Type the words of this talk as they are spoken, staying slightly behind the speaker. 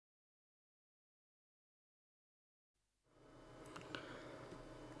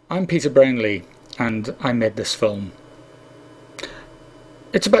I'm Peter Brownlee and I made this film.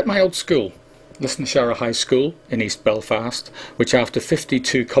 It's about my old school, Lisnasharragh High School in East Belfast, which after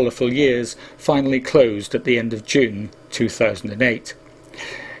 52 colourful years finally closed at the end of June 2008.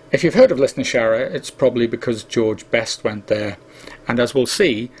 If you've heard of Lisnasharragh, it's probably because George Best went there, and as we'll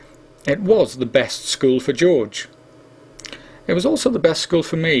see, it was the best school for George. It was also the best school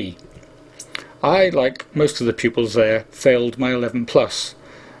for me. I, like most of the pupils there, failed my 11 plus,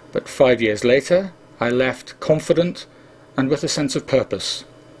 but 5 years later I left confident and with a sense of purpose.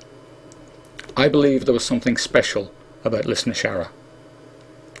 I believe there was something special about Lisnasharragh.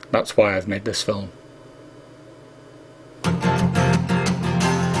 That's why I've made this film.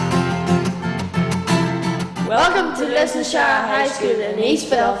 Welcome to Lisnasharragh High School in East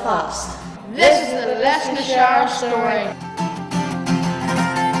Belfast. This is the Lisnasharragh Story.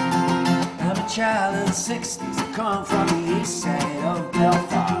 I'm a child of the 60s, I come from the east side of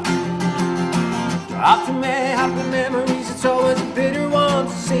Belfast. After many happy memories, it's always a bitter one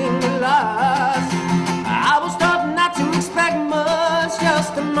to seem to last. I was taught not to expect much,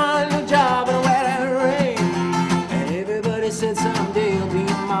 just a minor job and a wet and rain. And everybody said someday you'll be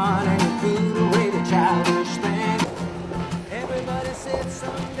mine and you put away the childish thing. Everybody said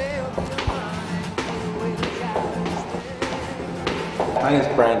someday you'll be mine and you put away the childish thing. My name is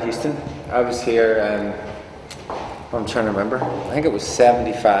Brian Houston. I was here, I'm trying to remember, I think it was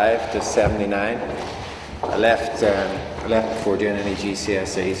 75 to 79. I left before doing any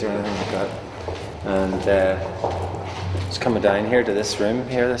GCSEs or anything like that, and just coming down here to this room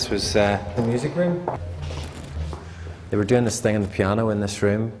here. This was the music room. They were doing this thing on the piano in this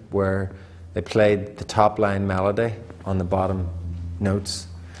room where they played the top line melody on the bottom notes,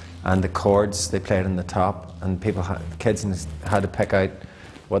 and the chords they played on the top, and kids had to pick out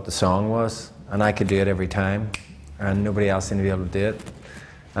what the song was, and I could do it every time, and nobody else seemed to be able to do it.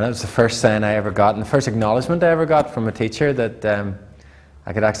 And that was the first sign I ever got, and the first acknowledgement I ever got from a teacher that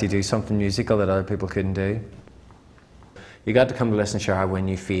I could actually do something musical that other people couldn't do. You got to come to Lisnasharragh when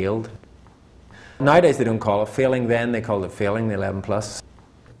you failed. Nowadays they don't call it failing, then they called it failing, the 11 plus.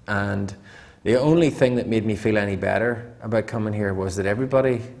 And the only thing that made me feel any better about coming here was that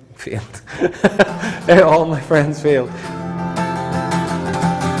everybody failed. All my friends failed.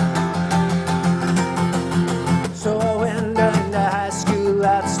 So I went down to high school,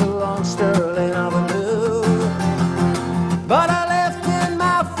 that's the long Sterling Avenue. But I left in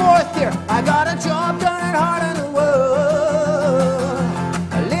my 4th year, I got a job done at Heart in the Wood.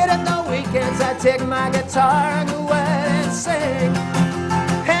 Late at the weekends I take my guitar and go out and sing.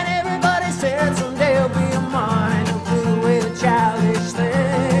 And everybody said someday I'll be a mine and put away the childish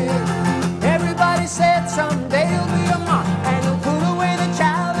thing. Everybody said someday I'll be a mine and you'll put away the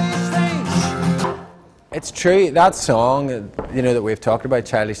childish things. It's true, that song, you know, that we've talked about,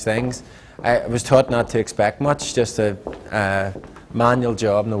 childish things, I was taught not to expect much, just a manual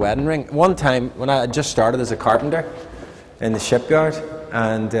job in the wedding ring. One time, when I just started as a carpenter in the shipyard,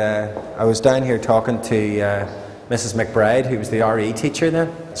 and I was down here talking to Mrs. McBride, who was the RE teacher then.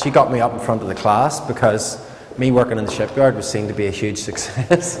 She got me up in front of the class because me working in the shipyard was seen to be a huge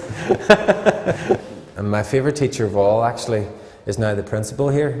success. And my favourite teacher of all, actually, is now the principal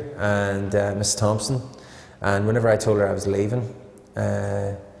here, and Miss Thompson. And whenever I told her I was leaving,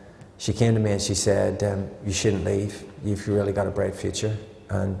 she came to me and she said, you shouldn't leave, you've really got a bright future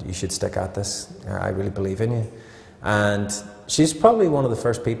and you should stick at this, I really believe in you. And she's probably one of the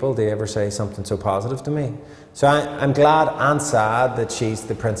first people to ever say something so positive to me. So I'm glad and sad that she's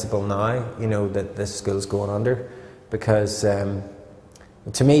the principal now, you know, that this school's going under, because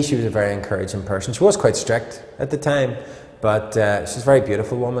to me she was a very encouraging person. She was quite strict at the time, but she's a very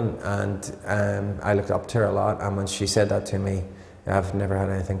beautiful woman, and I looked up to her a lot, and when she said that to me, I've never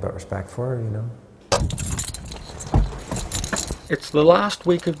had anything but respect for her, you know. It's the last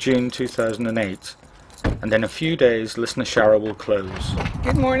week of June 2008, and in a few days Lisnasharragh will close.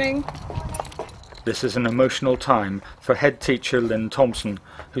 Good morning. This is an emotional time for head teacher Lynn Thompson,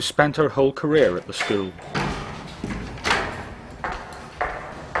 who spent her whole career at the school.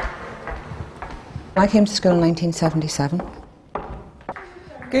 I came to school in 1977.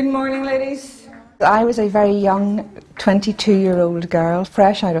 Good morning, ladies. I was a very young 22-year-old girl,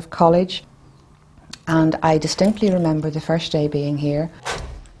 fresh out of college, and I distinctly remember the first day being here,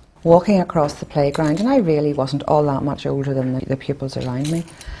 walking across the playground, and I really wasn't all that much older than the pupils around me,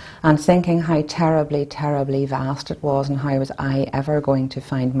 and thinking how terribly, terribly vast it was, and how was I ever going to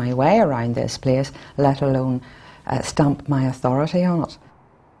find my way around this place, let alone stamp my authority on it.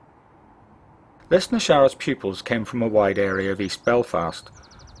 Lisnasharragh's pupils came from a wide area of East Belfast.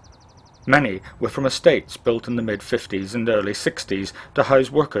 Many were from estates built in the mid-50s and early 60s to house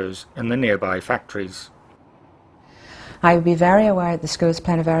workers in the nearby factories. I would be very aware that the school's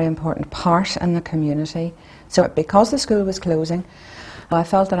played a very important part in the community. So because the school was closing, I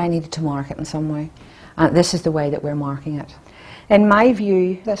felt that I needed to mark it in some way. And this is the way that we're marking it. In my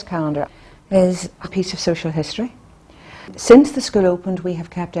view, this calendar is a piece of social history. Since the school opened, we have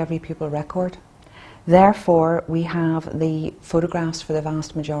kept every pupil record. Therefore, we have the photographs for the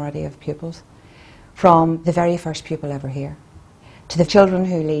vast majority of pupils, from the very first pupil ever here, to the children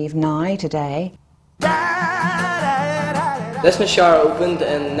who leave now, today. Lisnasharragh opened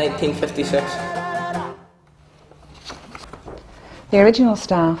in 1956. The original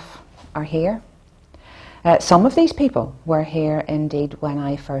staff are here. Some of these people were here indeed when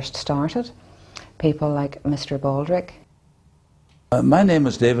I first started. People like Mr. Baldrick. My name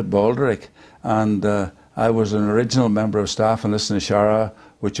is David Baldrick, and I was an original member of staff in Lisnasharragh,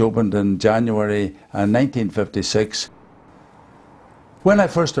 which opened in January 1956. When I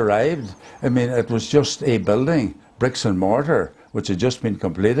first arrived, I mean, it was just a building, bricks and mortar, which had just been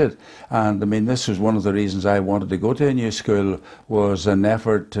completed. And I mean, this was one of the reasons I wanted to go to a new school, was an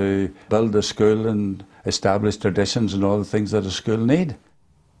effort to build a school and establish traditions and all the things that a school need.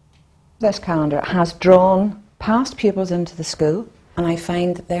 This calendar has drawn past pupils into the school, and I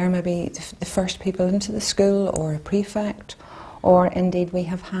find that they're maybe the first people into the school, or a prefect, or indeed we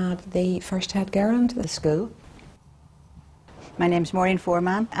have had the first head girl into the school. My name's Maureen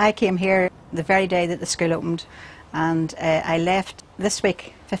Foreman. I came here the very day that the school opened, and I left this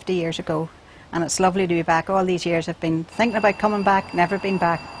week 50 years ago, and it's lovely to be back. All these years I've been thinking about coming back, never been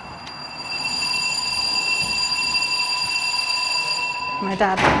back. My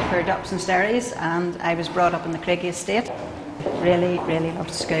dad worked for Dups and Sterries, and I was brought up in the Craigie estate. Really, really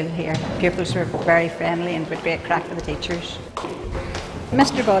loved school here. Pupils were very friendly and with great crack for the teachers.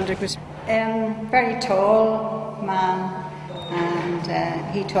 Mr. Baldrick was a very tall man,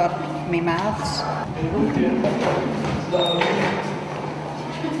 and he taught me maths.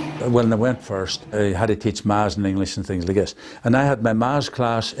 When I went first, I had to teach maths and English and things like this. And I had my maths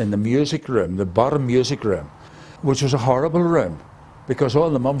class in the music room, the bottom music room, which was a horrible room, because all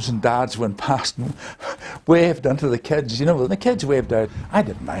the mums and dads went past and waved unto the kids. You know, when the kids waved out, I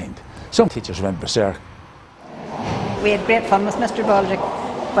didn't mind. Some teachers went berserk. We had great fun with Mr. Baldrick,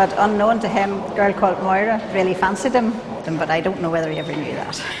 but unknown to him, a girl called Moira really fancied him, but I don't know whether he ever knew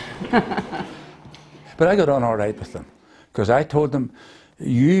that. But I got on all right with them, because I told them,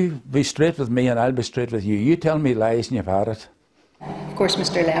 you be straight with me and I'll be straight with you. You tell me lies and you've had it. Of course,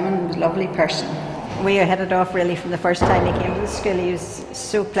 Mr. Lemon was a lovely person. We hit it off really from the first time he came to the school. He was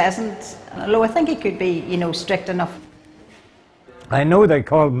so pleasant, although I think he could be, you know, strict enough. I know they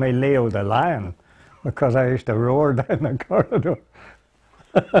called me Leo the Lion because I used to roar down the corridor.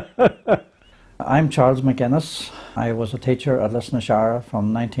 I'm Charles McGuinness. I was a teacher at Lisnasharragh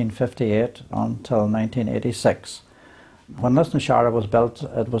from 1958 until 1986. When Lisnasharragh was built,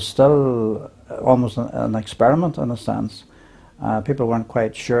 it was still almost an experiment in a sense. People weren't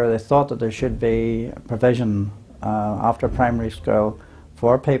quite sure. They thought that there should be provision after primary school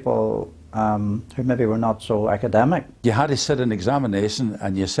for people who maybe were not so academic. You had to sit an examination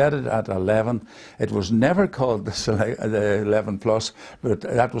and you said it at 11. It was never called the 11 plus, but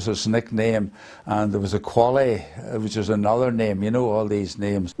that was its nickname. And there was a quali, which was another name, you know, all these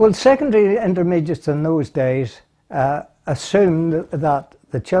names. Well, secondary intermediates in those days assumed that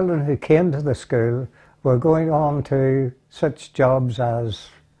the children who came to the school were going on to such jobs as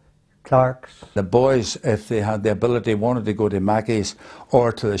clerks. The boys, if they had the ability, wanted to go to Mackey's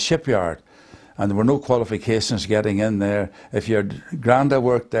or to the shipyard, and there were no qualifications getting in there. If your granda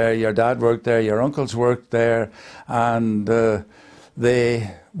worked there, your dad worked there, your uncles worked there, and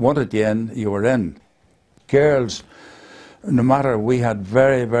they wanted you in, you were in. Girls, no matter, we had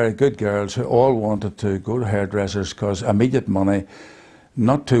very, very good girls who all wanted to go to hairdressers because immediate money,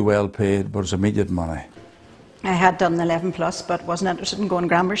 not too well paid, but it was immediate money. I had done the 11 plus, but wasn't interested in going to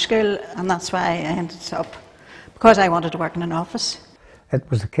grammar school, and that's why I ended up, because I wanted to work in an office. It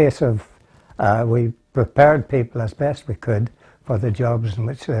was a case of we prepared people as best we could for the jobs in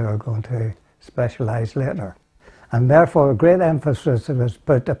which they were going to specialise later. And therefore a great emphasis was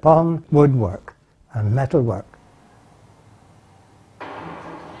put upon woodwork and metalwork.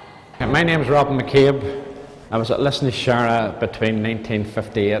 My name's Robin McCabe. I was at Lisnasharragh between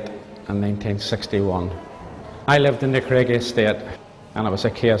 1958 and 1961. I lived in the Craigie estate, and it was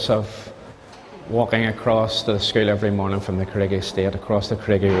a case of walking across to the school every morning from the Craigie estate, across the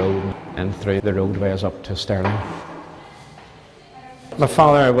Craigie Road and through the roadways up to Stirling. My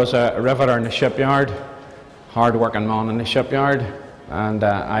father was a riveter in the shipyard, hard-working man in the shipyard. and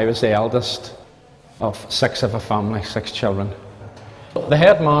I was the eldest of 6 of a family, 6 children. The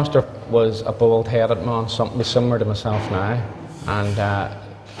headmaster was a bald-headed man, something similar to myself now, and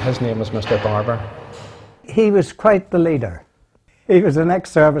his name was Mr. Barber. He was quite the leader. He was an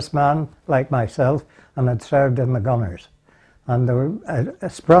ex-serviceman like myself and had served in the gunners. And there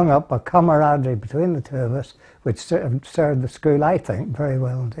sprung up a camaraderie between the two of us, which served the school, I think, very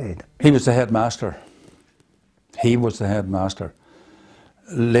well indeed. He was the headmaster. He was the headmaster.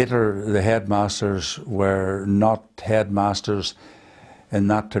 Later, the headmasters were not headmasters in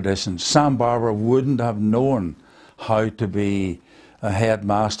that tradition. Sam Barber wouldn't have known how to be a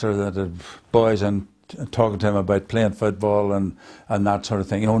headmaster that had boys in talking to him about playing football and that sort of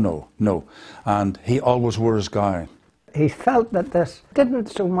thing. Oh no, no. And he always wore his gown. He felt that this didn't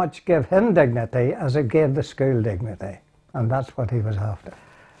so much give him dignity as it gave the school dignity, and that's what he was after.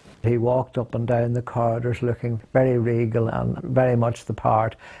 He walked up and down the corridors looking very regal and very much the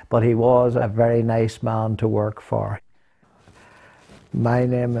part, but he was a very nice man to work for. My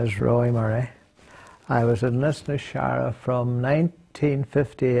name is Roy Murray. I was in Lisnasharragh from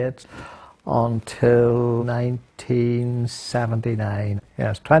 1958 until 1979.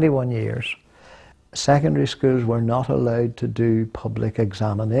 Yes, 21 years. Secondary schools were not allowed to do public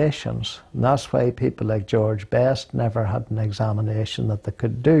examinations. And that's why people like George Best never had an examination that they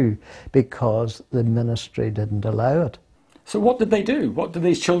could do, because the ministry didn't allow it. So what did they do? What did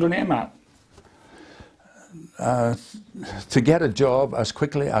these children aim at? To get a job as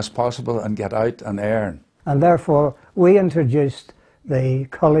quickly as possible and get out and earn. And therefore we introduced the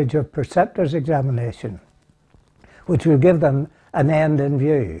College of Preceptors examination, which will give them an end in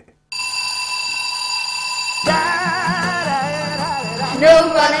view.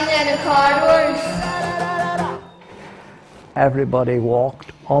 No running in the corridors. Everybody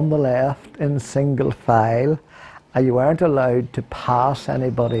walked on the left in single file, and you weren't allowed to pass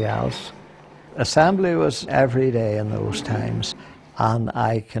anybody else. Assembly was every day in those times, and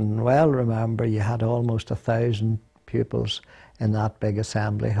I can well remember you had almost 1,000 pupils in that big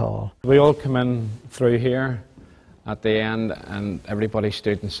assembly hall. We all come in through here at the end, and everybody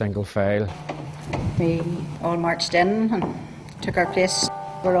stood in single file. We all marched in and took our place.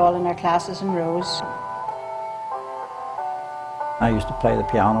 We're all in our classes in rows. I used to play the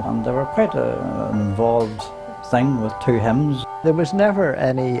piano, and they were quite an involved thing with 2 hymns. There was never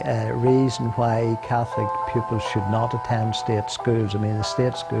any reason why Catholic pupils should not attend state schools. I mean, the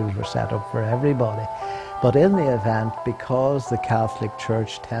state schools were set up for everybody. But in the event, because the Catholic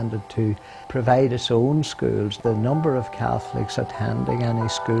Church tended to provide its own schools, the number of Catholics attending any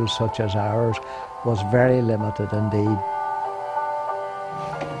schools such as ours was very limited indeed.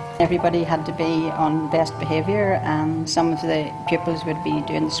 Everybody had to be on best behaviour, and some of the pupils would be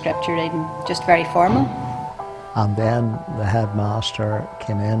doing the scripture reading, just very formal. And then the headmaster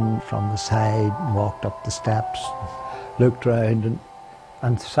came in from the side, walked up the steps, looked round,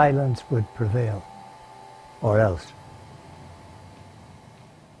 and silence would prevail, or else.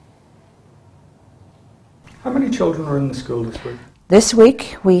 How many children are in the school this week? This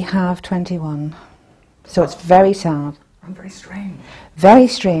week we have 21, so it's very sad. And very strange. Very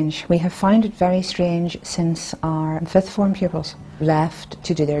strange. We have found it very strange since our 5th form pupils left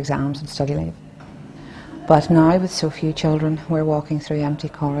to do their exams and study leave. But now with so few children, we're walking through empty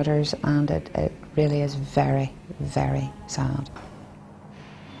corridors, and it really is very, very sad.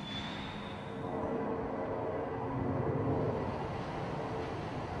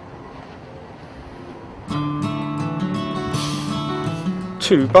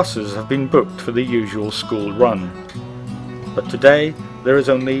 Two buses have been booked for the usual school run. But today, there is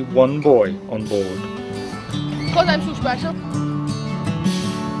only one boy on board. Because I'm so special.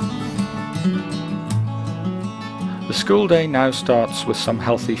 The school day now starts with some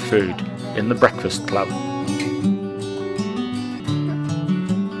healthy food in the breakfast club.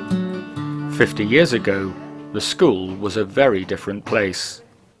 50 years ago, the school was a very different place.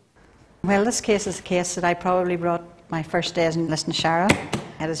 Well, this case is a case that I probably brought my first days in Lisnasharragh.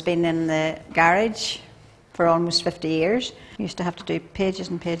 It has been in the garage for almost 50 years. I used to have to do pages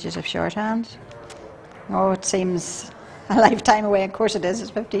and pages of shorthand. Oh, it seems a lifetime away. Of course it is,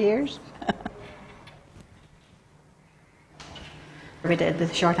 it's 50 years. We did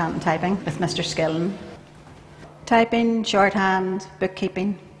the shorthand and typing with Mr. Skillen. Typing, shorthand,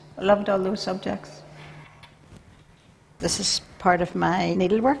 bookkeeping. I loved all those subjects. This is part of my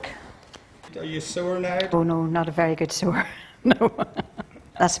needlework. Are you a sewer now? Oh no, not a very good sewer. No.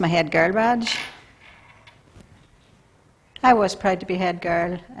 That's my head girl badge. I was proud to be head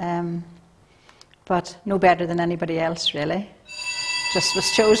girl, but no better than anybody else really. Just was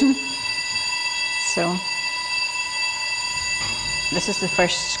chosen. So This is the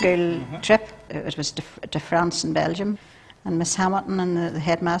first school trip. It was to France and Belgium, and Miss Hamilton and the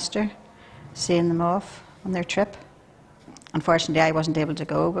headmaster seeing them off on their trip. Unfortunately, I wasn't able to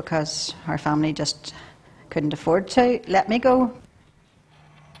go because our family just couldn't afford to let me go.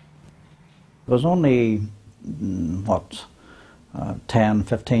 It was only, 10,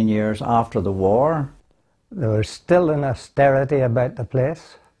 15 years after the war. There was still an austerity about the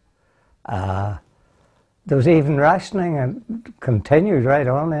place. There was even rationing and continued right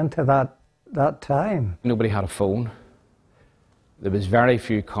on into that time. Nobody had a phone. There was very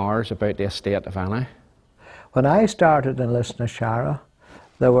few cars about the estate, if any. When I started in Lisnasharragh,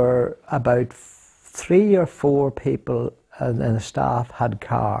 there were about 3 or 4 people in the staff had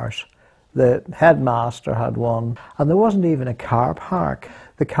cars. The headmaster had one, and there wasn't even a car park.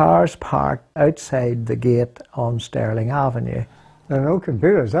 The cars parked outside the gate on Stirling Avenue. There were no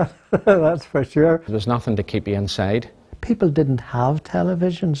computers, that's for sure. There was nothing to keep you inside. People didn't have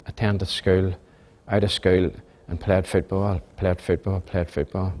televisions. Attended school, out of school, and played football, played football, played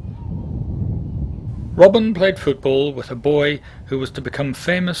football. Robin played football with a boy who was to become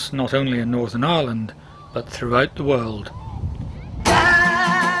famous not only in Northern Ireland, but throughout the world.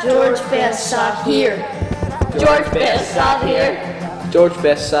 George Best sat here. George Best sat here. George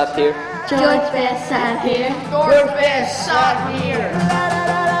Best sat here. George Best sat here. George Best sat here.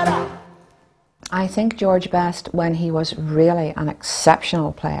 I think George Best, when he was really an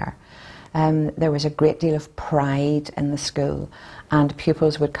exceptional player, there was a great deal of pride in the school, and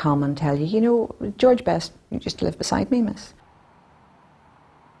pupils would come and tell you, you know, George Best, you just live beside me, miss.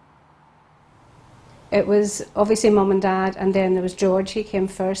 It was obviously Mum and Dad, and then there was George, he came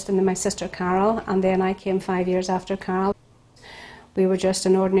first, and then my sister Carol, and then I came 5 years after Carol. We were just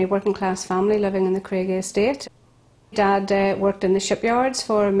an ordinary working class family living in the Craigie estate. Dad worked in the shipyards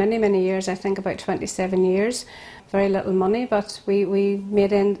for many, many years, I think about 27 years. Very little money, but we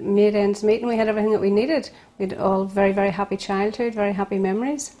made ends meet, and we had everything that we needed. We had all very, very happy childhood, very happy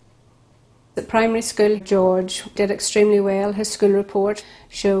memories. At primary school, George did extremely well. His school report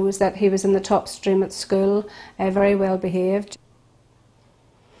shows that he was in the top stream at school, very well behaved.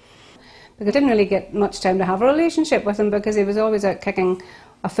 But I didn't really get much time to have a relationship with him because he was always out kicking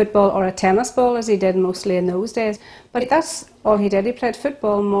a football or a tennis ball, as he did mostly in those days. But that's all he did. He played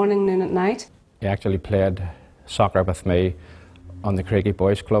football morning, noon and night. He actually played soccer with me on the Craigie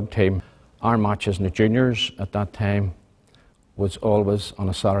Boys Club team. Our matches in the juniors at that time was always on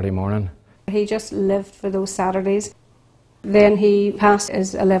a Saturday morning. He just lived for those Saturdays. Then he passed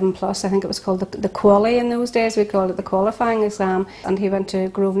his 11 plus, I think it was called the quali in those days, we called it the qualifying exam, and he went to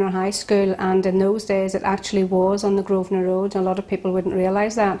Grosvenor High School, and in those days it actually was on the Grosvenor Road, and a lot of people wouldn't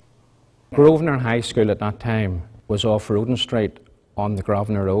realise that. Grosvenor High School at that time was off Roden Street on the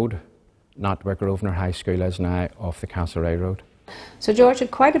Grosvenor Road, not where Grosvenor High School is now, off the Castlereagh Road. So George had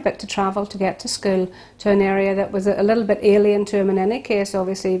quite a bit to travel to get to school, to an area that was a little bit alien to him in any case,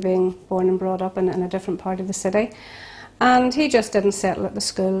 obviously being born and brought up in a different part of the city. And he just didn't settle at the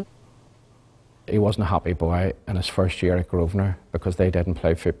school. He wasn't a happy boy in his first year at Grosvenor because they didn't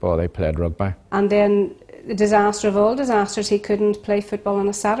play football, they played rugby. And then, the disaster of all disasters, he couldn't play football on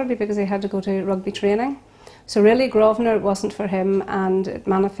a Saturday because he had to go to rugby training. So really Grosvenor wasn't for him, and it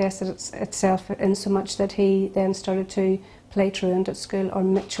manifested itself in so much that he then started to play truant at school, or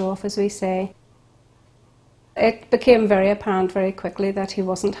mitch off as we say. It became very apparent very quickly that he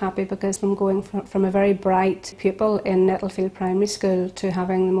wasn't happy, because from going from a very bright pupil in Nettlefield Primary School to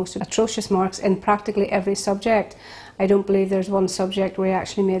having the most atrocious marks in practically every subject, I don't believe there's one subject where he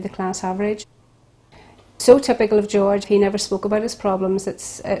actually made the class average. So typical of George, he never spoke about his problems.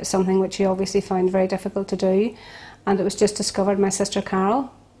 It's something which he obviously found very difficult to do, and it was just discovered my sister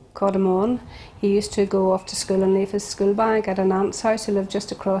Carol caught him on. He used to go off to school and leave his school bag at an aunt's house who lived just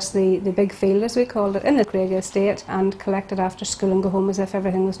across the big field, as we called it, in the Craigie estate, and collect it after school and go home as if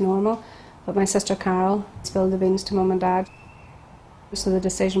everything was normal. But my sister Carol spilled the beans to Mum and Dad, so the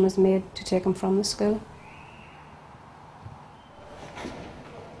decision was made to take him from the school.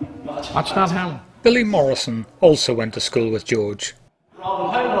 That's not him. Billy Morrison also went to school with George.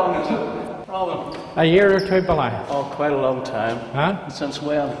 Robin, how long is it? Robin? A year or two, Billy. Oh, quite a long time. Huh? Since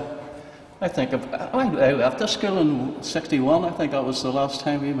when? I think I left the school in '61. I think that was the last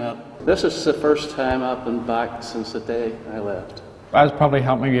time we met. This is the first time I've been back since the day I left. I was probably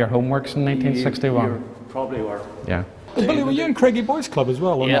helping with your homeworks in 1961. You probably were. Yeah. Billy, were you in Craigie Boys Club as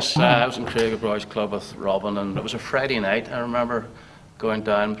well? Or yes, not? I was in Craigie Boys Club with Robin, and it was a Friday night. I remember going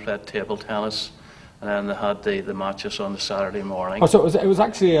down and played table tennis, and then they had the matches on the Saturday morning. Oh, so it was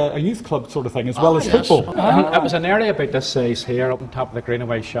actually a youth club sort of thing as well as yes. football? It was an area about this size here, up on top of the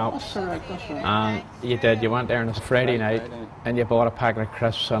Greenaway shops. That's right. And you went there on a Friday night and you bought a packet of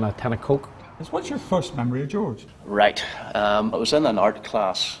crisps and a tin of Coke. What's your first memory of George? Right. I was in an art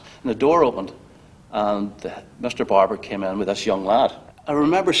class, and the door opened, and Mr. Barber came in with this young lad. I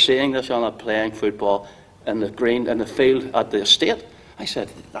remember seeing this young lad playing football in the field at the estate. I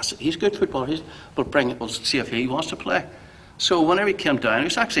said, he's a good footballer, we'll see if he wants to play. So whenever he came down, he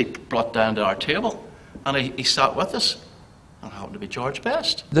was actually brought down to our table, and he sat with us, and it happened to be George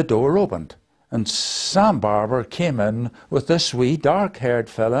Best. The door opened, and Sam Barber came in with this wee dark-haired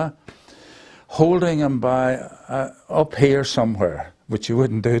fella, holding him by up here somewhere, which you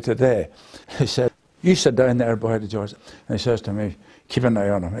wouldn't do today. He said, "You sit down there, boy," to George. And he says to me, "Keep an eye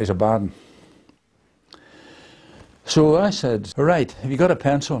on him, he's a bad one." So I said, "Right, have you got a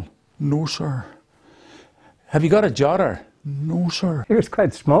pencil?" "No, sir." "Have you got a jotter?" "No, sir." He was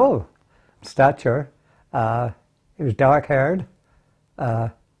quite small in stature. He was dark-haired,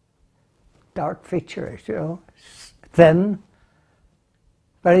 dark features, you know, thin,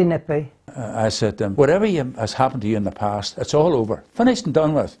 very nippy. I said to him, "Whatever has happened to you in the past, it's all over, finished and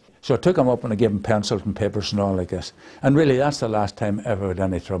done with." So I took him up and I gave him pencils and papers and all like this. And really, that's the last time I ever had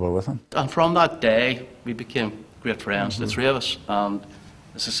any trouble with him. And from that day, we became great friends, the three of us. And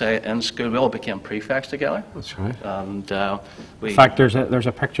as I say, in school, we all became prefects together. That's right. And in fact, there's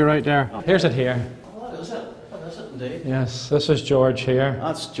a picture right there. Here's it here. What is it? What is it indeed? Yes, this is George here.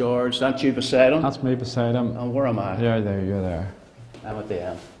 That's George. That's you beside him. That's me beside him. And where am I? You're there, you're there. I'm at the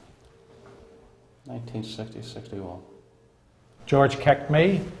end. 1960-61. George kicked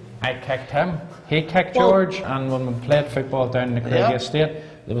me, I kicked him, he kicked George, and when we played football down in the Craigie Estate,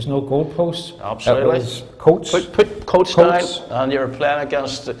 there was no goalposts. Absolutely. It was coats. Put coats down, and you were playing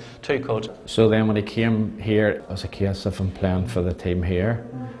against two coats. So then when he came here, it was a case of him playing for the team here.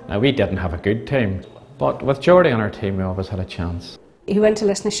 Now we didn't have a good team, but with Geordie on our team we always had a chance. He went to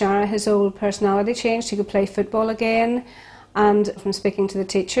Lisnasharragh, his whole personality changed, he could play football again, and from speaking to the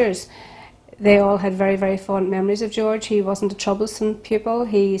teachers, they all had very, very fond memories of George. He wasn't a troublesome pupil.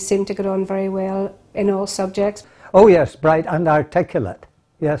 He seemed to get on very well in all subjects. Oh yes, bright and articulate.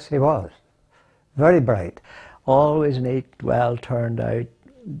 Yes, he was. Very bright. Always neat, well turned out,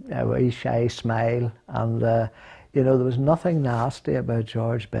 a wee shy smile, and you know, there was nothing nasty about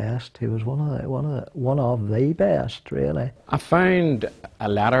George Best. He was one of the best, really. I found a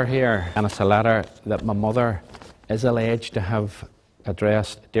letter here, and it's a letter that my mother is alleged to have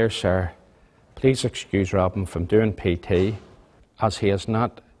addressed. "Dear Sir, please excuse Robin from doing PT, as he has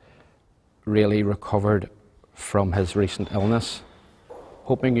not really recovered from his recent illness.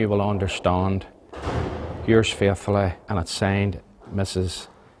 Hoping you will understand. Yours faithfully," and it's signed Mrs.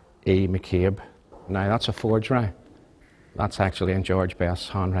 E. McCabe. Now that's a forgery. That's actually in George Best's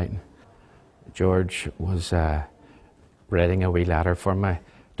handwriting. George was writing a wee letter for me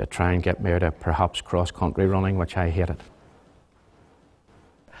to try and get me out of perhaps cross-country running, which I hated.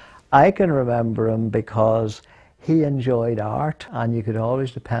 I can remember him because he enjoyed art, and you could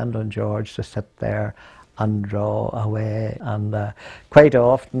always depend on George to sit there and draw away. And quite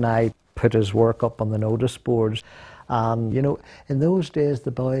often I put his work up on the notice boards. And you know, in those days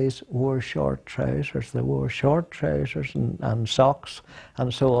the boys wore short trousers. They wore short trousers and socks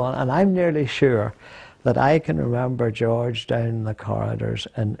and so on. And I'm nearly sure that I can remember George down the corridors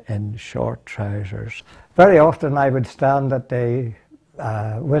in short trousers. Very often I would stand at the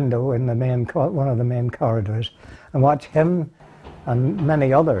window in one of the main corridors and watch him and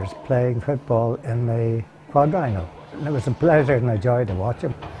many others playing football in the quadrangle. And it was a pleasure and a joy to watch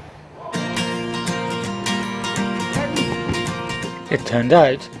him. It turned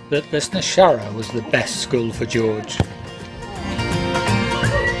out that Lisnasharragh was the best school for George.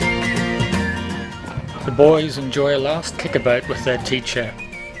 The boys enjoy a last kickabout with their teacher.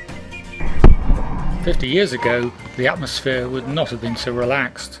 50 years ago, the atmosphere would not have been so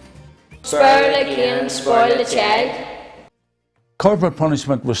relaxed. Spur the king, spoil the child. Corporal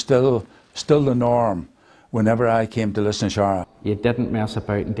punishment was still the norm whenever I came to Lisnasharragh. You didn't mess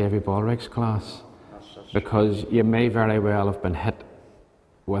about in Davy Baldrick's class, because you may very well have been hit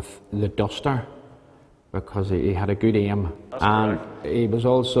with the duster, because he had a good aim. And he was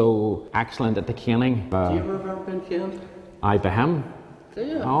also excellent at the caning. Do you ever ever been caned? I by him? Do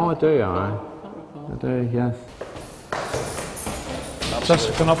you? Oh, I do, I do, yes.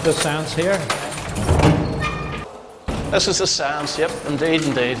 Just going up the sands here. This is the sands, yep, indeed,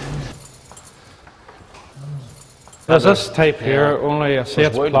 indeed. There's this type here, only I say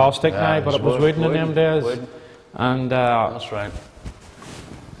it's plastic yeah, now, but it was wooden in them days. Wooden. And that's right.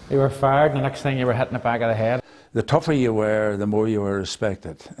 You were fired and the next thing you were hitting the back of the head. The tougher you were, the more you were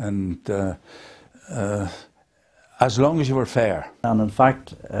respected, and as long as you were fair. And in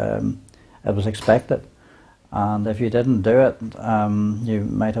fact, it was expected. And if you didn't do it, you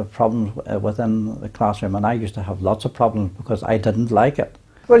might have problems within the classroom. And I used to have lots of problems because I didn't like it.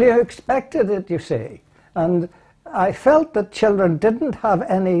 Well, you expected it, you see. And I felt that children didn't have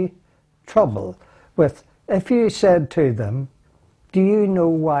any trouble with, if you said to them, do you know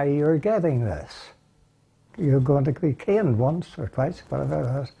why you're getting this? You're going to be caned once or twice, whatever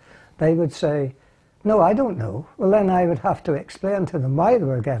it is. They would say, no, I don't know. Well, then I would have to explain to them why they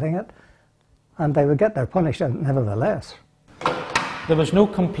were getting it, and they would get their punishment nevertheless. There was no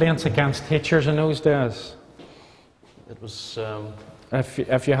complaints against teachers in those days. It was...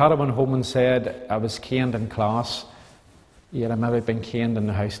 If you had one home and said, I was caned in class, you'd have maybe been caned in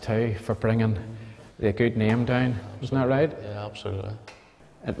the house too for bringing the good name down. Isn't that right? Yeah, absolutely.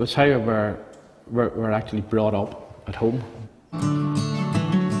 It was how we were actually brought up at home.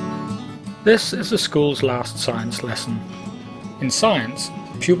 This is the school's last science lesson. In science,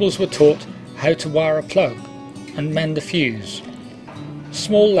 pupils were taught how to wire a plug and mend a fuse.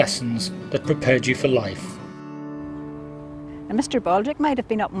 Small lessons that prepared you for life. And Mr. Baldrick might have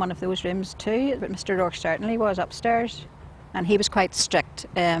been up in one of those rooms too, but Mr. Rourke certainly was upstairs. And he was quite strict,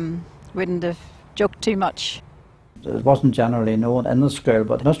 wouldn't have joked too much. It wasn't generally known in the school,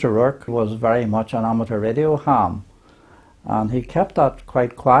 but Mr. Rourke was very much an amateur radio ham. And he kept that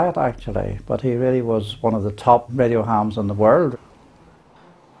quite quiet actually, but he really was one of the top radio hams in the world.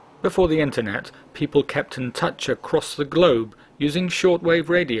 Before the internet, people kept in touch across the globe using shortwave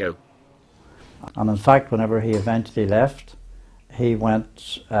radio. And in fact, whenever he eventually left, he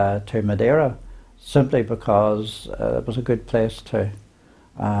went to Madeira simply because it was a good place to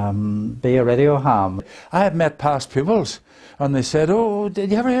be a radio ham. I have met past pupils and they said, oh,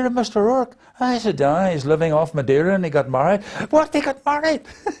 did you ever hear of Mr. Rourke? I said, yeah, he's living off Madeira and he got married. What, they got married?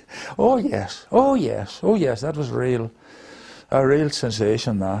 Oh yes, oh yes, oh yes, that was real. A real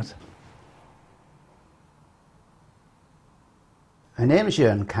sensation, that. My name is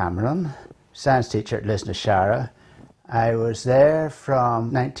Ewan Cameron, science teacher at Lisnasharragh. I was there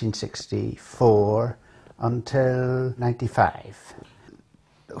from 1964 until 95.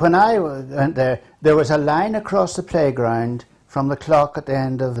 When I went there, there was a line across the playground from the clock at the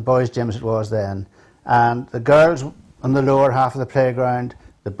end of the boys' gym as it was then, and the girls on the lower half of the playground,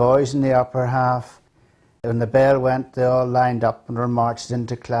 the boys in the upper half. When the bell went, they all lined up and were marched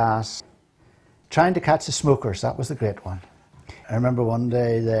into class. Trying to catch the smokers, that was the great one. I remember one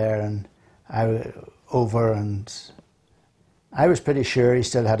day there and I was over and I was pretty sure he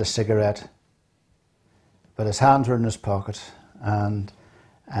still had a cigarette, but his hands were in his pocket, and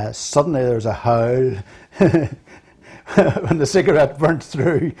suddenly there was a howl when the cigarette burnt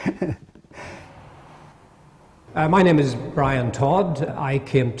through. My name is Brian Todd. I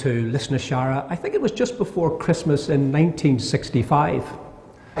came to Lisnasharragh, I think it was just before Christmas in 1965.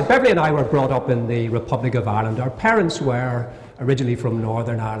 Beverly and I were brought up in the Republic of Ireland. Our parents were originally from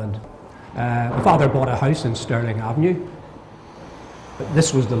Northern Ireland. My father bought a house in Stirling Avenue.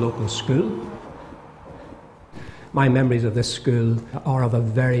 This was the local school. My memories of this school are of a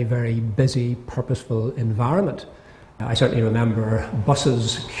very, very busy, purposeful environment. I certainly remember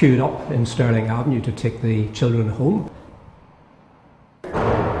buses queued up in Stirling Avenue to take the children home.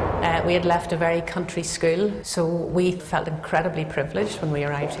 We had left a very country school, so we felt incredibly privileged when we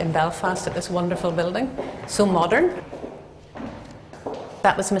arrived in Belfast at this wonderful building, so modern.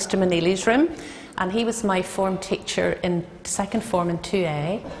 That was Mr. Maneely's room, and he was my form teacher in second form in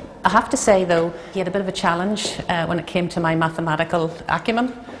 2A. I have to say though, he had a bit of a challenge when it came to my mathematical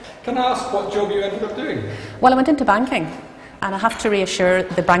acumen. Can I ask what job you ended up doing? Well, I went into banking, and I have to reassure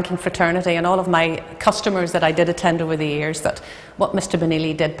the banking fraternity and all of my customers that I did attend over the years that what Mr.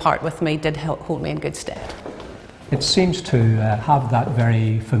 Brownlee did part with me did hold me in good stead. It seems to have that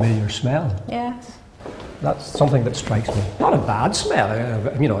very familiar smell. Yes. That's something that strikes me. Not a bad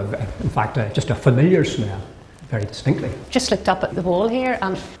smell, you know, in fact, just a familiar smell, very distinctly. Just looked up at the wall here,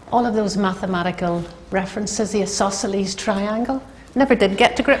 and all of those mathematical references, the isosceles triangle, never did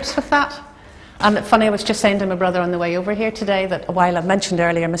get to grips with that. And funny, I was just saying to my brother on the way over here today that while I mentioned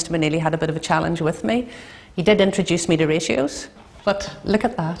earlier Mr. Brownlee had a bit of a challenge with me, he did introduce me to ratios, but look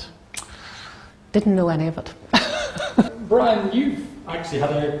at that. Didn't know any of it. Brian, you've actually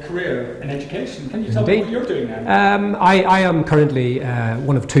had a career in education. Can you tell me what you're doing now? I am currently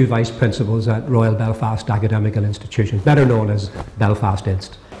one of two vice principals at Royal Belfast Academical Institutions, better known as Belfast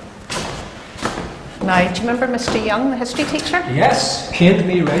Inst. Now, do you remember Mr. Young, the history teacher? Yes, caned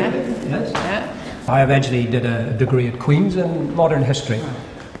me right. Yeah. Yes. Yeah. I eventually did a degree at Queen's in modern history.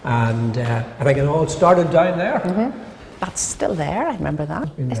 And I think it all started down there. That's still there, I remember that.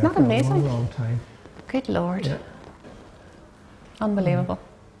 Isn't that amazing? A long, long time. Good Lord. Yeah. Unbelievable.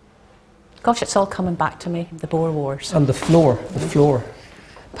 Gosh, it's all coming back to me, the Boer Wars. And the floor.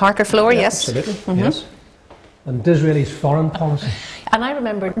 Parker floor, Yeah, yes. absolutely, yes. And Disraeli's foreign policy. And I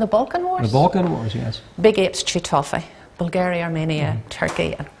remember the Balkan Wars. The Balkan Wars, yes. Big apes chew toffee. Bulgaria, Armenia,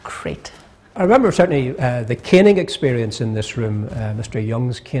 Turkey and Crete. I remember certainly the caning experience in this room. Mr.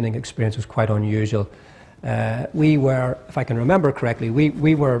 Young's caning experience was quite unusual. We were, if I can remember correctly,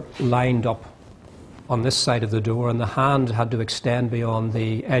 we were lined up on this side of the door, and the hand had to extend beyond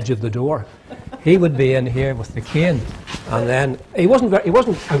the edge of the door. He would be in here with the cane, and then he wasn't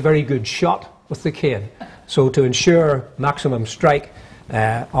a very good shot with the cane. So to ensure maximum strike,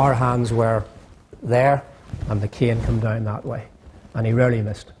 our hands were there, and the cane come down that way, and he rarely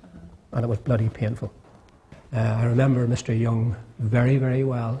missed, and it was bloody painful. I remember Mr. Young very, very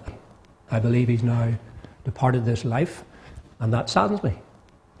well. I believe he's now departed this life, and that saddens me.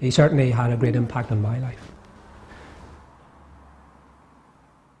 He certainly had a great impact on my life.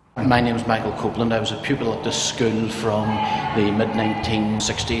 My name is Michael Copeland. I was a pupil at this school from the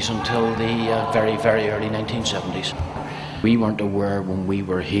mid-1960s until the very, very early 1970s. We weren't aware when we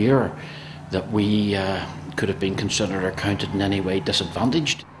were here that we could have been considered or counted in any way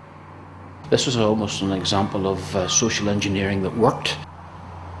disadvantaged. This was almost an example of social engineering that worked.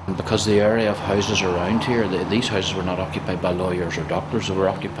 Because the area of houses around here, these houses were not occupied by lawyers or doctors, they were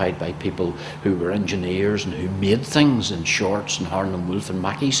occupied by people who were engineers and who made things in Shorts and Harlan Wolff and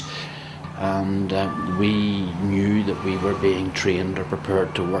Mackey's. And we knew that we were being trained or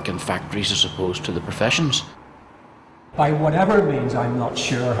prepared to work in factories as opposed to the professions. By whatever means, I'm not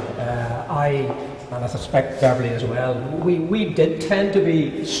sure. And I suspect Beverly as well, we did tend to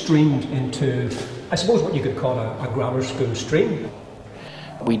be streamed into, I suppose, what you could call a grammar school stream.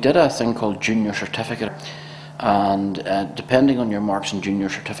 We did a thing called junior certificate, and depending on your marks in junior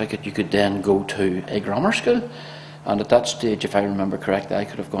certificate you could then go to a grammar school, and at that stage, if I remember correctly, I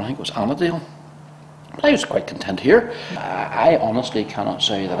could have gone, I think it was Annandale. I was quite content here. I honestly cannot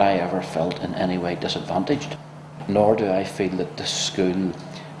say that I ever felt in any way disadvantaged, nor do I feel that this school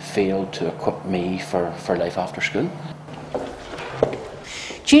failed to equip me for life after school.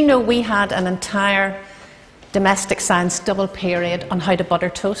 Do you know we had an entire domestic science double period on how to butter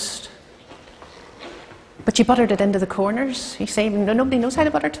toast? But you buttered it into the corners. You say nobody knows how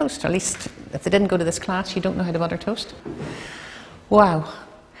to butter toast, or at least if they didn't go to this class, you don't know how to butter toast. Wow.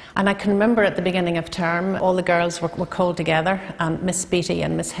 And I can remember at the beginning of term, all the girls were called together, and Miss Beattie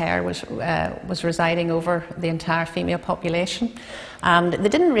and Miss Hare was residing over the entire female population. And they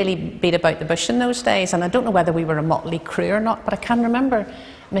didn't really beat about the bush in those days, and I don't know whether we were a motley crew or not, but I can remember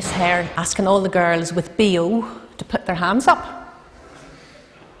Miss Hare asking all the girls with BO to put their hands up.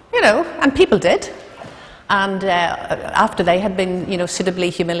 You know, and people did. And after they had been,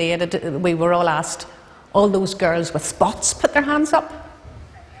 suitably humiliated, we were all asked, all those girls with spots put their hands up.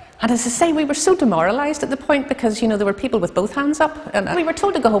 And as I say, we were so demoralised at the point because, there were people with both hands up, and we were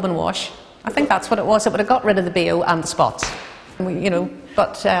told to go home and wash. I think that's what it was. It would have got rid of the BO and the spots.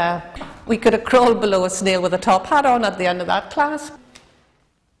 But we could have crawled below a snail with a top hat on at the end of that class.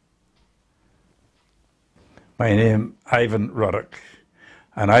 My name is Ivan Ruddock,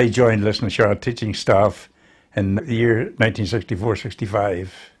 and I joined Lisnasharragh teaching staff in the year 1964-65.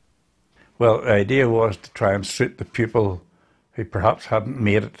 Well, the idea was to try and suit the pupil who perhaps hadn't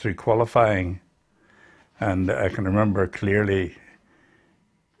made it through qualifying. And I can remember clearly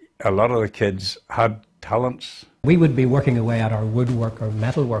a lot of the kids had talents. We would be working away at our woodwork or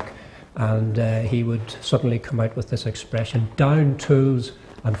metalwork, and he would suddenly come out with this expression, down tools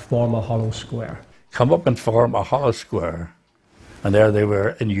and form a hollow square. Come up and form a hollow square. And there they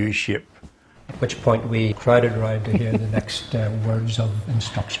were in U shape. At which point we crowded around to hear the next words of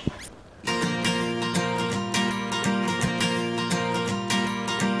instruction.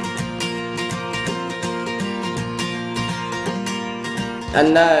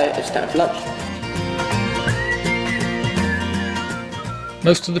 And now it's time for lunch.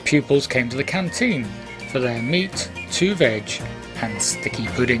 Most of the pupils came to the canteen for their meat, 2 veg and sticky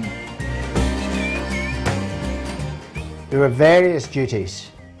pudding. There were various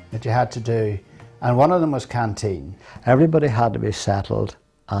duties that you had to do, and one of them was canteen. Everybody had to be settled,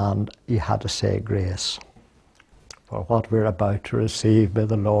 and you had to say grace. For what we're about to receive, may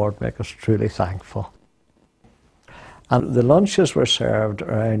the Lord make us truly thankful. And the lunches were served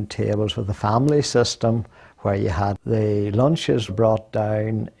around tables with a family system where you had the lunches brought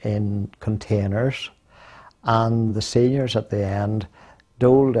down in containers, and the seniors at the end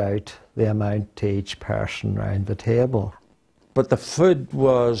doled out the amount to each person round the table. but the food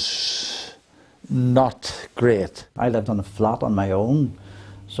was not great. I lived on a flat on my own,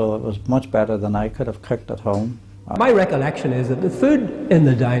 so it was much better than I could have cooked at home. My recollection is that the food in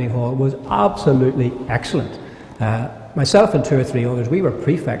the dining hall was absolutely excellent. Myself and 2 or 3 others, we were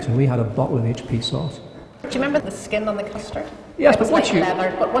prefects and we had a bottle of HP sauce. Do you remember the skin on the custard? Yes, it was but once like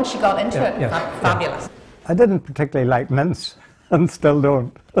leather, but once you got into it, fabulous. I didn't particularly like mince, and still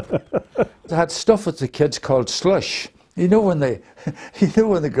don't. They had stuff with the kids called slush. You know when they,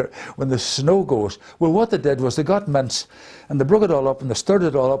 when the snow goes. Well, what they did was they got mince and they broke it all up and they stirred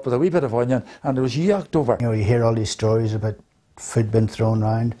it all up with a wee bit of onion and it was yucked over. You know, you hear all these stories about food being thrown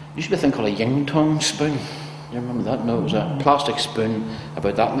around. There used to be a thing called a yin tong spoon. You remember that? No, it was a plastic spoon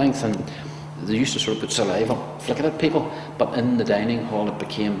about that length, and they used to sort of put saliva, flick it at people. But in the dining hall, it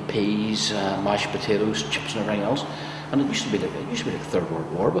became peas, mashed potatoes, chips, and everything else. And it used to be like the Third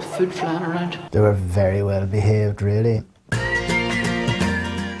World War with food flying around. They were very well behaved, really.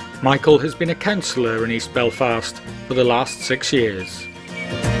 Michael has been a councillor in East Belfast for the last 6 years.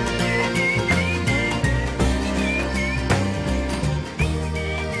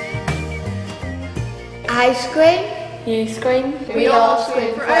 Ice cream, you scream, we all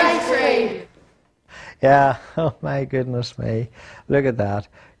scream for ice cream. Yeah, oh my goodness me. Look at that.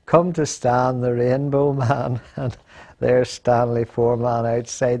 Come to stand the Rainbow Man, and there's Stanley Foreman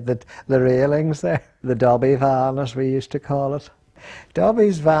outside the railings there. The Dobby van, as we used to call it.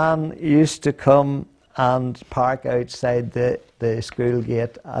 Dobby's van used to come and park outside the school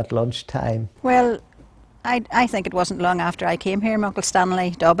gate at lunchtime. Well, I think it wasn't long after I came here, my Uncle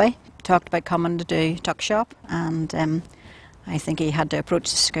Stanley Dobby talked about coming to do tuck shop, and I think he had to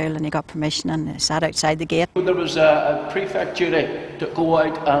approach the school and he got permission and sat outside the gate. There was a prefect duty to go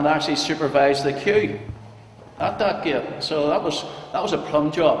out and actually supervise the queue at that gate, so that was a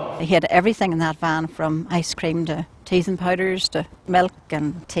plum job. He had everything in that van, from ice cream to teeth and powders to milk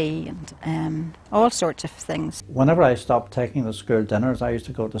and tea and all sorts of things. Whenever I stopped taking the school dinners, I used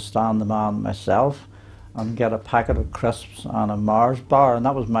to go to Stan the Man myself and get a packet of crisps and a Mars bar, and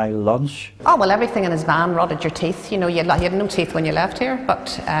that was my lunch. Oh well, everything in his van rotted your teeth. You know, you had no teeth when you left here,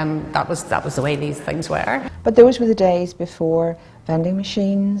 but that was the way these things were. But those were the days before vending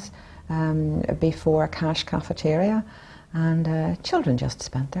machines, before a cash cafeteria, and children just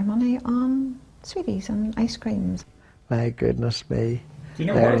spent their money on sweeties and ice creams. My goodness me. Do you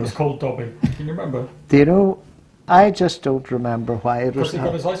know why it was called Dobby? Can you remember? Do you know? I just don't remember why it was. Because he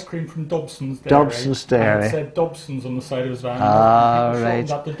got his ice cream from Dobson's Dairy. Dobson's Dairy. And it said Dobson's on the side of his van. Ah, right.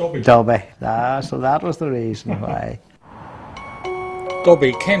 That to Dobby. Dobby. So that was the reason why.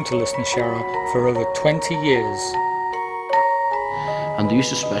 Dobby came to Lisnasharragh for over 20 years. And they used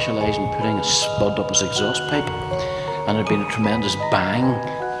to specialise in putting a spud up his exhaust pipe, and there'd been a tremendous bang,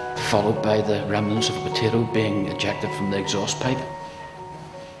 followed by the remnants of a potato being ejected from the exhaust pipe.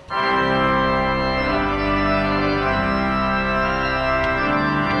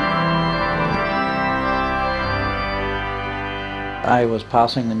 I was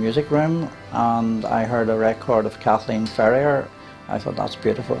passing the music room and I heard a record of Kathleen Ferrier. I thought, that's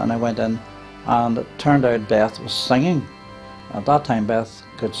beautiful, and I went in, and it turned out Beth was singing. At that time Beth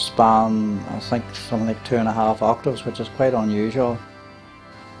could span, I think, something like 2.5 octaves, which is quite unusual.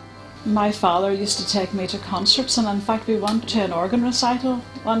 My father used to take me to concerts, and in fact we went to an organ recital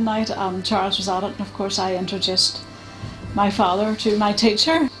one night and Charles was at it, and of course I introduced my father to my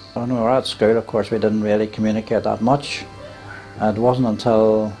teacher. When we were at school, of course, we didn't really communicate that much. It wasn't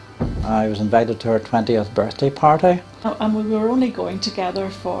until I was invited to her 20th birthday party. And we were only going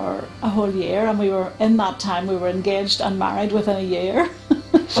together for a whole year, and we were, in that time, we were engaged and married within a year.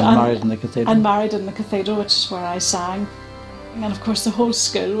 And married in the cathedral. And married in the cathedral, which is where I sang. And of course the whole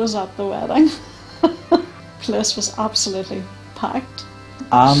school was at the wedding. The place was absolutely packed.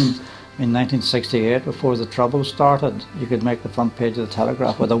 And in 1968, before the Troubles started, you could make the front page of the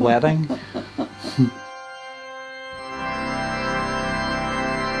Telegraph with a wedding.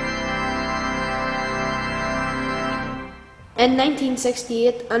 In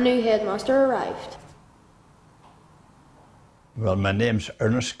 1968, a new headmaster arrived. Well, my name's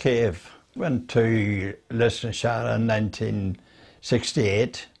Ernest Cave. Went to Lisnasharragh in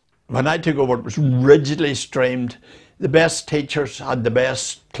 1968. When I took over, it was rigidly streamed. The best teachers had the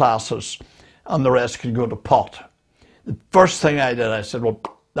best classes, and the rest could go to pot. The first thing I did, I said, well,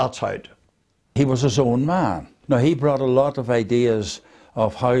 that's out. He was his own man. Now, he brought a lot of ideas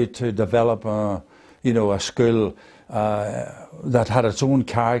of how to develop a school that had its own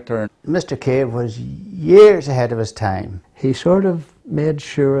character. Mr. Cave was years ahead of his time. He sort of made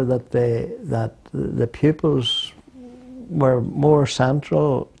sure that the pupils were more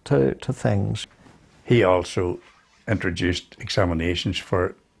central to things. He also introduced examinations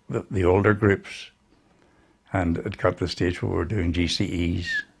for the older groups, and it got to the stage where we were doing GCEs,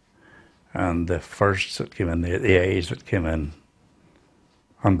 and the firsts that came in, the A's that came in,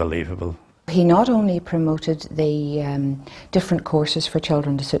 unbelievable. He not only promoted the different courses for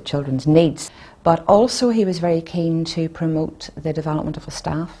children to suit children's needs, but also he was very keen to promote the development of the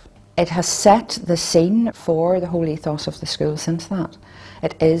staff. It has set the scene for the whole ethos of the school since that.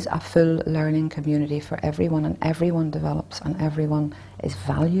 It is a full learning community for everyone, and everyone develops and everyone is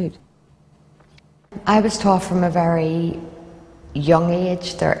valued. I was taught from a very young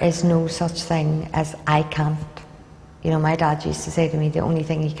age there is no such thing as I can't. You know, my dad used to say to me, the only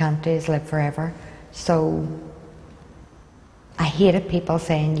thing you can't do is live forever. So I hated people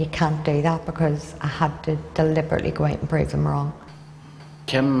saying you can't do that, because I had to deliberately go out and prove them wrong.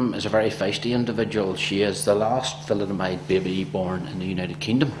 Kim is a very feisty individual. She is the last thalidomide baby born in the United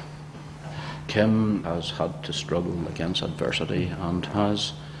Kingdom. Kim has had to struggle against adversity and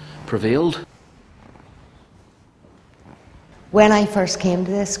has prevailed. When I first came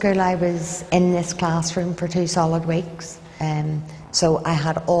to this school, I was in this classroom for 2 solid weeks. So I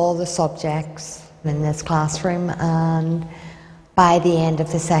had all the subjects in this classroom, and by the end of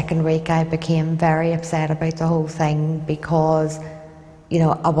the second week I became very upset about the whole thing, because you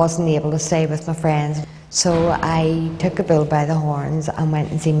know, I wasn't able to stay with my friends. So I took a bull by the horns and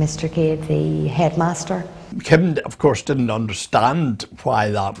went and see Mr. Cade, the headmaster. Kim, of course, didn't understand why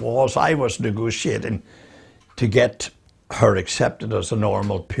that was. I was negotiating to get her accepted as a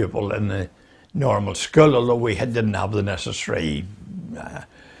normal pupil in the normal school, although we didn't have the necessary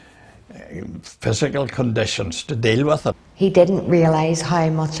physical conditions to deal with it. He didn't realise how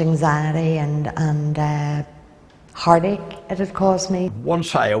much anxiety and heartache it had caused me.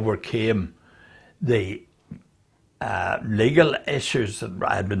 Once I overcame the legal issues that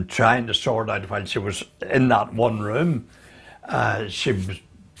I had been trying to sort out while she was in that one room, she was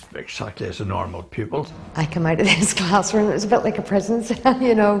exactly as a normal pupil. I came out of this classroom, it was a bit like a prison cell,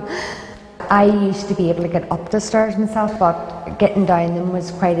 you know. I used to be able to get up the stairs myself, but getting down them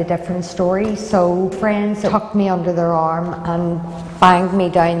was quite a different story. So friends took me under their arm and banged me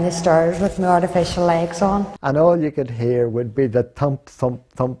down the stairs with my artificial legs on. And all you could hear would be the thump, thump,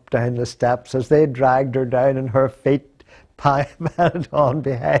 thump down the steps as they dragged her down and her feet padded on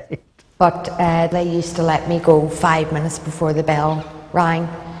behind. But they used to let me go 5 minutes before the bell rang,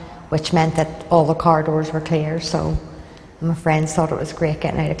 which meant that all the corridors were clear. So my friends thought it was great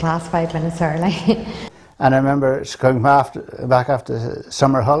getting out of class 5 minutes early. And I remember coming back after the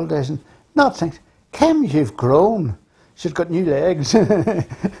summer holidays and not thinking, Kim, you've grown. She's got new legs.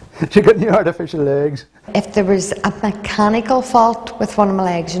 She's got new artificial legs. If there was a mechanical fault with one of my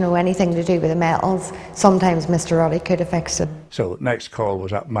legs, you know, anything to do with the metals, sometimes Mr. Ruddy could have fixed it. So next call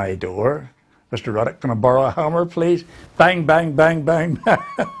was at my door. Mr. Ruddock, can I borrow a hammer, please? Bang, bang, bang, bang.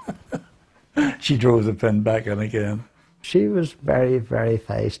 She drove the pin back in again. She was very, very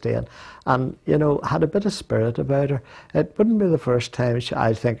feisty and you know, had a bit of spirit about her. It wouldn't be the first time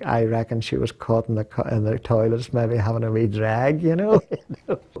I reckon she was caught in the toilets, maybe having a wee drag, you know.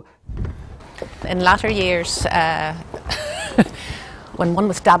 In latter years, when one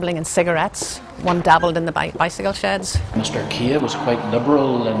was dabbling in cigarettes, one dabbled in the bicycle sheds. Mr. Cade was quite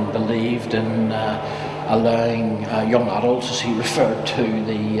liberal and believed in allowing young adults, as he referred to,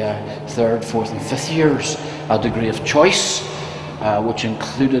 the 3rd, 4th and 5th years, a degree of choice, which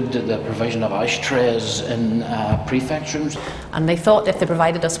included the provision of ashtrays in prefect rooms. And they thought if they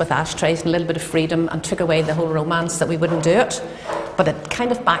provided us with ashtrays and a little bit of freedom and took away the whole romance, that we wouldn't do it. But it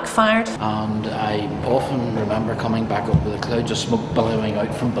kind of backfired. And I often remember coming back up with the clouds of smoke billowing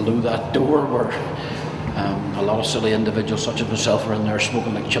out from below that door, where a lot of silly individuals such as myself were in there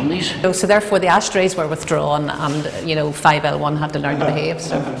smoking like chimneys. So therefore the ashtrays were withdrawn, and you know, 5L1 had to learn to behave,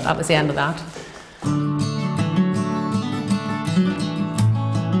 so that was the end of that.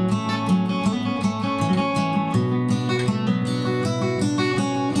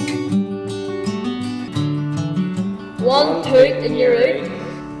 One toot and you're out.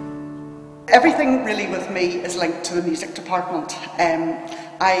 Everything really with me is linked to the music department.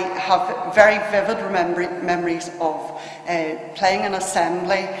 I have very vivid memories of playing in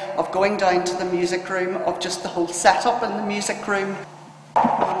assembly, of going down to the music room, of just the whole setup in the music room.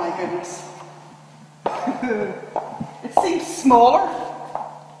 Oh my goodness. It seems smaller,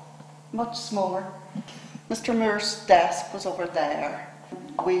 much smaller. Mr. Moore's desk was over there.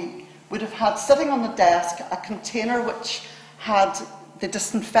 We would have had sitting on the desk a container which had the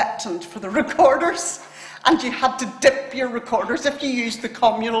disinfectant for the recorders, and you had to dip your recorders if you used the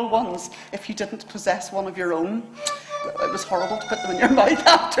communal ones, if you didn't possess one of your own. It was horrible to put them in your mouth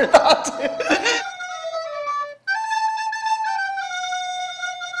after that.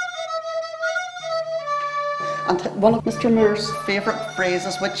 And one of Mr. Moore's favourite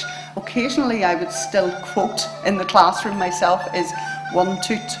phrases, which occasionally I would still quote in the classroom myself, is "1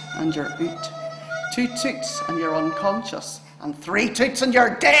 toot and you're out, 2 toots and you're unconscious, and 3 toots and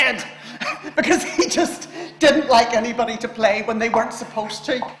you're dead," because he just didn't like anybody to play when they weren't supposed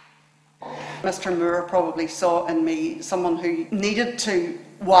to. Mr. Moore probably saw in me someone who needed to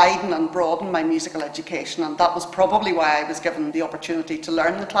widen and broaden my musical education, and that was probably why I was given the opportunity to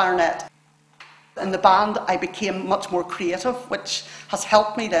learn the clarinet. In the band I became much more creative, which has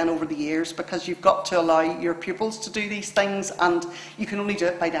helped me then over the years, because you've got to allow your pupils to do these things and you can only do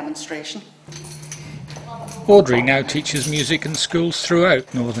it by demonstration. Audrey now teaches music in schools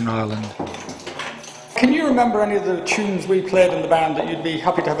throughout Northern Ireland. Can you remember any of the tunes we played in the band that you'd be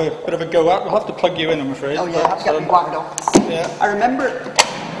happy to have a bit of a go at? We'll have to plug you in, I'm afraid. Oh yeah, I've got me wired up. Yeah. I remember,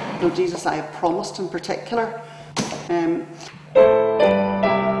 "Oh Jesus, I Have Promised" in particular.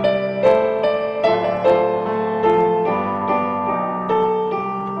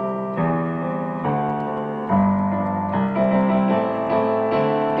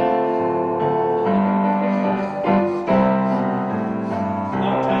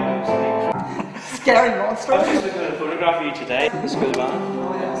 Scary monster. I was just looking at a photograph of you today in the school band.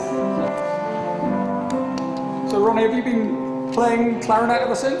 Oh yes. So Ronnie, have you been playing clarinet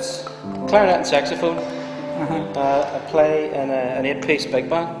ever since? Clarinet and saxophone. I play in an 8-piece big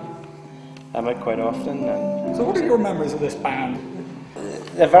band. I'm out quite often. And so what are your memories of this band?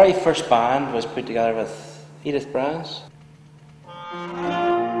 The very first band was put together with Edith Browns.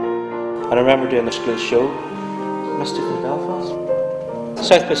 And I remember doing the school show, Mystic in Belfast.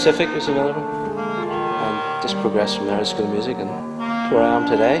 South Pacific was another one. And just progressed from there to school music, and where I am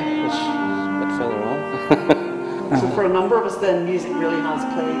today, which is a bit further on. So for a number of us then, music really has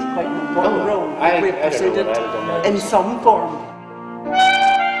played quite an important role. We've pursued it in some form.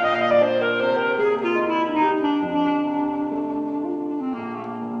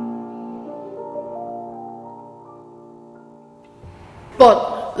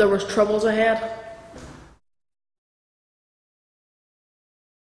 But there was troubles ahead.